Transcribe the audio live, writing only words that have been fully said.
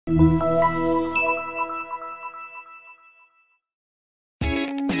Take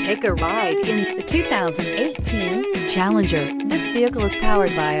a ride in the 2018 Challenger. This vehicle is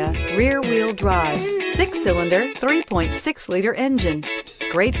powered by a rear-wheel drive, 6-cylinder, 3.6-liter engine.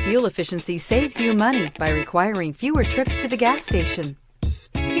 Great fuel efficiency saves you money by requiring fewer trips to the gas station.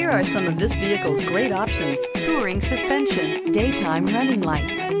 Here are some of this vehicle's great options: touring suspension, daytime running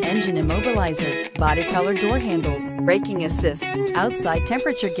lights, engine immobilizer, body color door handles, braking assist, outside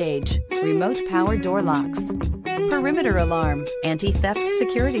temperature gauge, remote power door locks, perimeter alarm, anti-theft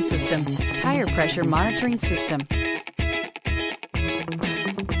security system, tire pressure monitoring system.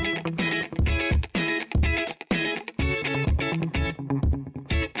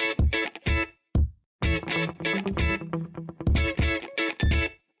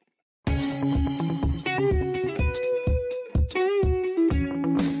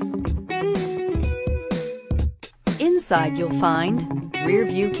 Inside you'll find rear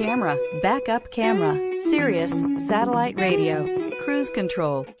view camera, backup camera, Sirius Satellite Radio, cruise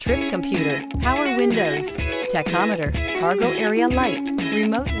control, trip computer, power windows, tachometer, cargo area light,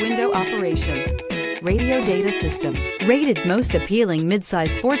 remote window operation, radio data system. Rated most appealing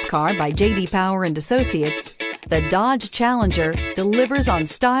midsize sports car by J.D. Power and Associates, the Dodge Challenger delivers on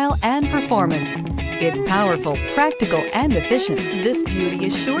style and performance. It's powerful, practical, and efficient. This beauty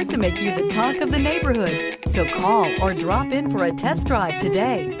is sure to make you the talk of the neighborhood. So call or drop in for a test drive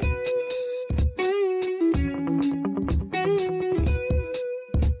today.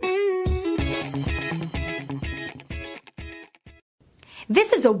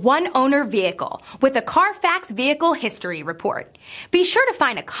 This is a one-owner vehicle with a Carfax Vehicle History Report. Be sure to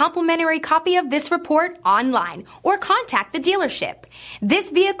find a complimentary copy of this report online or contact the dealership. This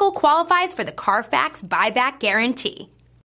vehicle qualifies for the Carfax Buyback Guarantee.